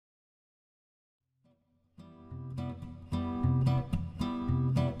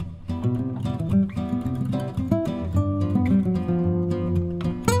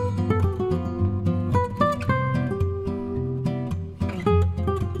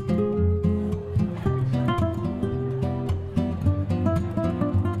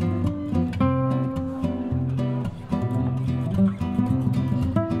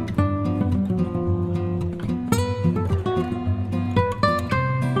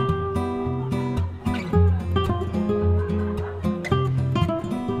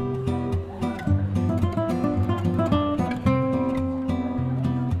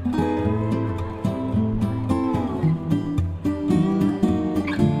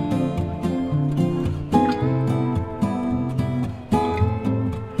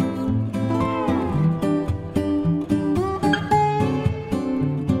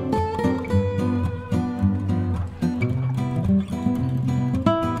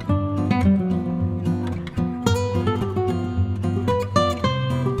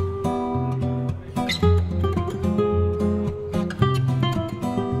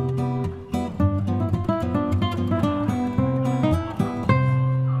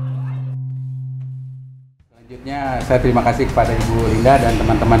saya terima kasih kepada Ibu Linda dan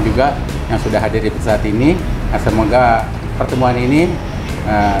teman-teman juga yang sudah hadir di Pizza Hut ini. Nah, semoga pertemuan ini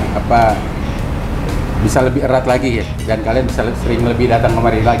bisa lebih erat lagi ya, dan kalian bisa sering lebih datang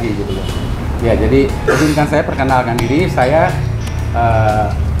kemari lagi gitu loh. Ya, jadi izinkan saya perkenalkan diri. Saya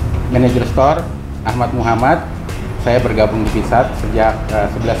manajer store Ahmad Muhammad. Saya bergabung di Pizza Hut sejak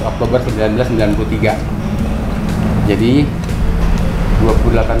 11 Oktober 1993. Jadi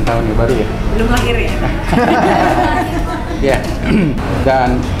 28 tahun ya baru ya? Belum lahir ya? Ya,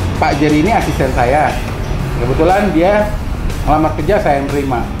 dan Pak Jerry ini asisten saya. Kebetulan dia ngelamar kerja, saya yang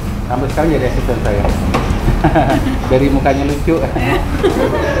terima. Sampai sekarang jadi asisten saya. Dari mukanya lucu,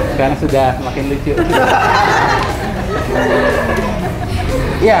 sekarang sudah makin lucu.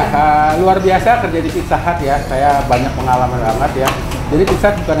 Ya, luar biasa kerja di Pizza Hut ya. Saya banyak pengalaman banget ya. Jadi Pizza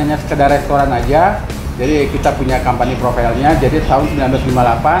Hut bukan hanya sekedar restoran aja. Jadi kita punya company profilnya. Jadi tahun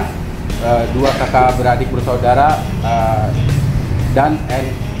 1958 dua kakak beradik bersaudara Dan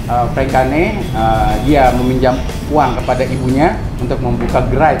Frank Kane, dia meminjam uang kepada ibunya untuk membuka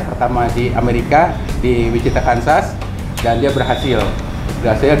gerai pertama di Amerika di Wichita, Kansas, dan dia berhasil.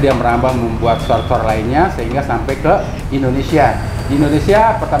 Dia merambah membuat store-store lainnya sehingga sampai ke Indonesia. Di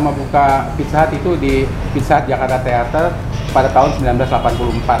Indonesia pertama buka Pizza Hut itu di Pizza Hut Jakarta Theater pada tahun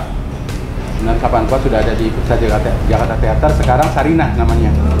 1984. 1984 sudah ada di Pizza Jakarta Theater, sekarang Sarinah namanya,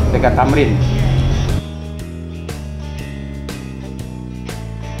 dekat Tamrin.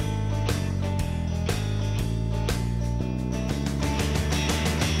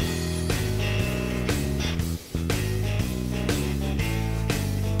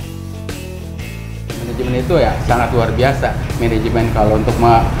 Manajemen itu ya sangat luar biasa. Manajemen kalau untuk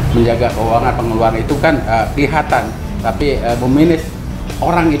menjaga keuangan pengeluaran itu kan kelihatan, tapi memanage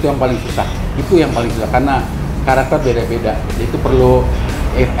orang itu yang paling susah. Itu yang paling susah karena karakter beda-beda. Itu perlu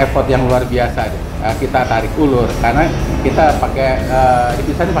effort yang luar biasa. Kita tarik ulur karena kita pakai di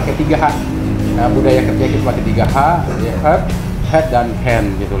Pizza ini pakai 3H. Budaya kerja kita pakai 3H, ya, head dan hand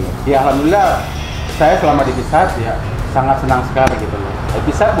gitu loh. Ya alhamdulillah saya selama di Pizza Hut ya sangat senang sekali gitu loh.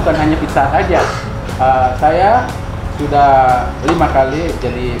 Pizza Hut bukan hanya Pizza Hut aja. Saya sudah 5 kali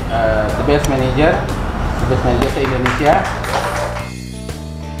jadi the best manager se-Indonesia.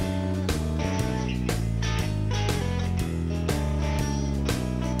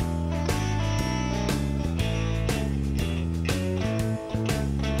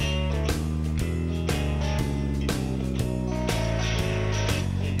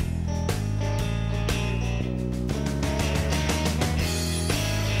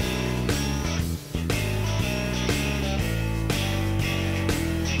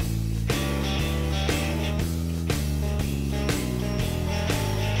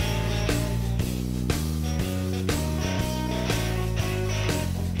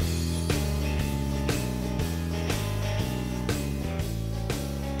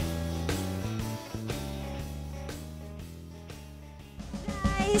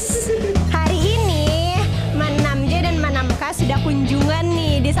 Hari ini Manamja dan Manamka sudah kunjungan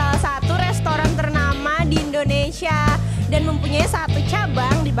nih di salah satu restoran ternama di Indonesia dan mempunyai satu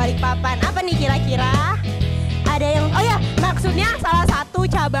cabang di Balikpapan. Apa nih kira-kira? Ada yang, oh ya, maksudnya salah satu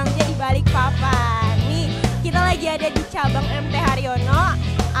cabangnya di Balikpapan. Nih, kita lagi ada di cabang MT Haryono.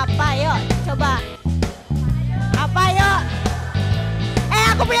 Apa yuk? Coba. Apa yuk?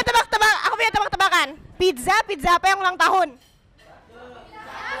 Aku punya tebak-tebakan. Pizza apa yang ulang tahun?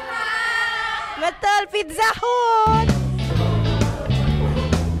 Betul, Pizza Hut.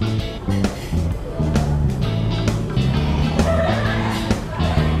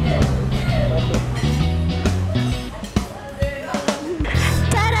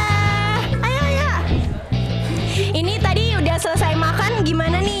 Tada! Ayo. Ini tadi udah selesai makan,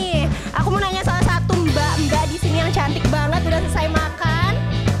 gimana nih? Aku mau nanya salah satu mbak di sini yang cantik banget udah selesai makan.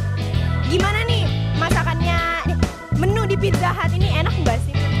 Gimana nih masakannya? Menu di Pizza Hut ini enak nggak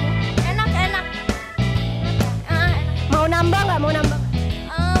sih? Mau nambah nggak?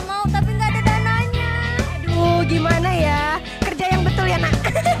 Mau, tapi nggak ada dananya. Aduh, gimana ya? Kerja yang betul ya, nak.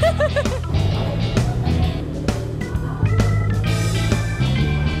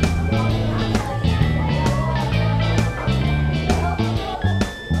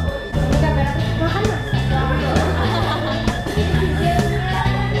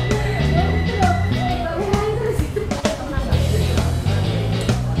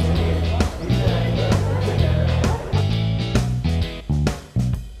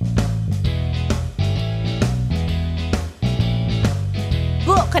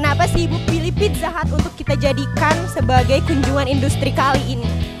 Kenapa sih Ibu pilih Pizza Hut untuk kita jadikan sebagai kunjungan industri kali ini?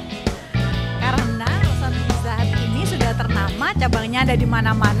 Karena restoran Pizza Hut ini sudah ternama cabangnya ada di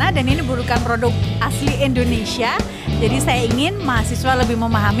mana-mana dan ini bukan produk asli Indonesia. Jadi saya ingin mahasiswa lebih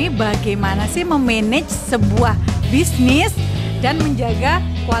memahami bagaimana sih memanage sebuah bisnis dan menjaga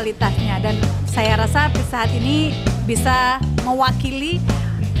kualitasnya. Dan saya rasa Pizza Hut ini bisa mewakili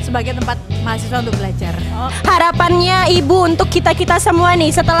sebagai tempat mahasiswa untuk belajar. Harapannya Ibu untuk kita-kita semua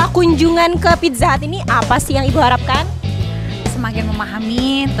nih setelah kunjungan ke Pizza Hut ini apa sih yang Ibu harapkan? Semakin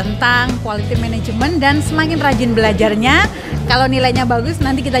memahami tentang quality management dan semakin rajin belajarnya. Kalau nilainya bagus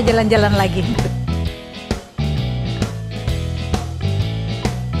nanti kita jalan-jalan lagi.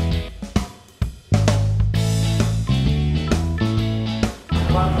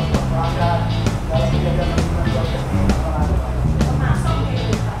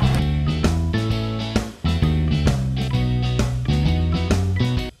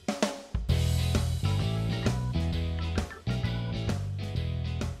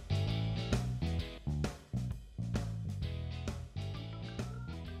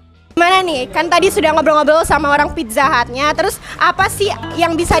 Gimana nih? Kan tadi sudah ngobrol-ngobrol sama orang Pizza Hut-nya. Terus apa sih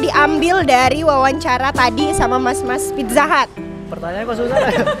yang bisa diambil dari wawancara tadi sama mas-mas Pizza Hut? Pertanyaannya kok susah?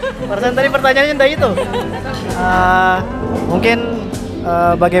 Perasaan tadi pertanyaannya entah itu. Mungkin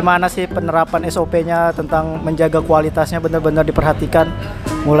bagaimana sih penerapan SOP-nya tentang menjaga kualitasnya benar-benar diperhatikan.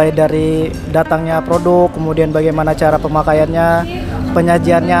 Mulai dari datangnya produk, kemudian bagaimana cara pemakaiannya,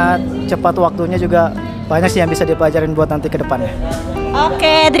 penyajiannya, cepat waktunya juga banyak sih yang bisa dipelajarin buat nanti ke depannya.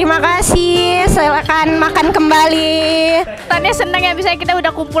 Oke, terima kasih. Silakan makan kembali. Tanya senang ya, bisa kita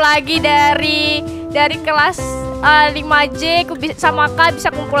udah kumpul lagi dari kelas 5J sama Kak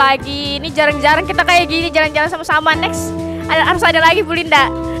bisa kumpul lagi. Ini jarang-jarang kita kayak gini jalan-jalan sama-sama. Next harus ada lagi Bu Linda.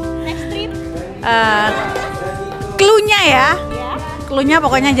 Next trip. Cluenya ya. Cluenya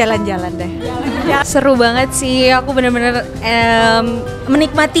pokoknya jalan-jalan deh. Seru banget sih, aku bener-bener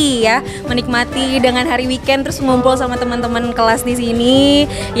menikmati dengan hari weekend terus ngumpul sama teman-teman kelas di sini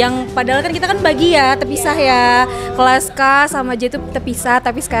yang padahal kan kita kan bagi ya, terpisah ya, kelas K sama J itu terpisah,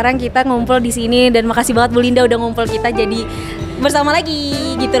 tapi sekarang kita ngumpul di sini dan makasih banget Bu Linda udah ngumpul kita jadi bersama lagi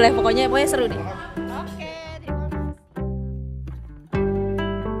gitu lah, pokoknya seru deh.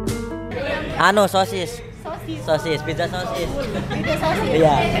 Sosis, pizza sosis.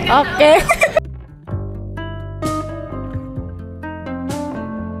 Iya. Oke.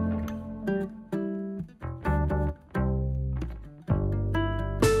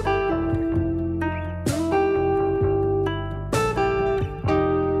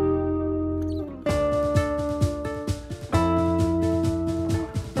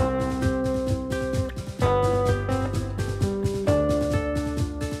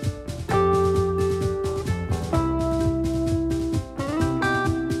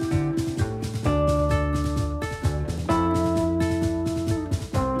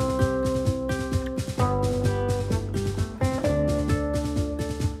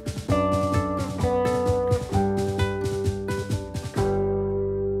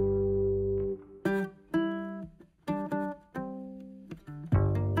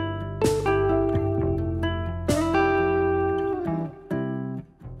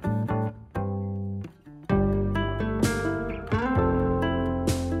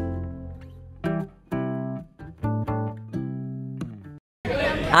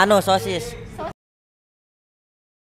 Sosis.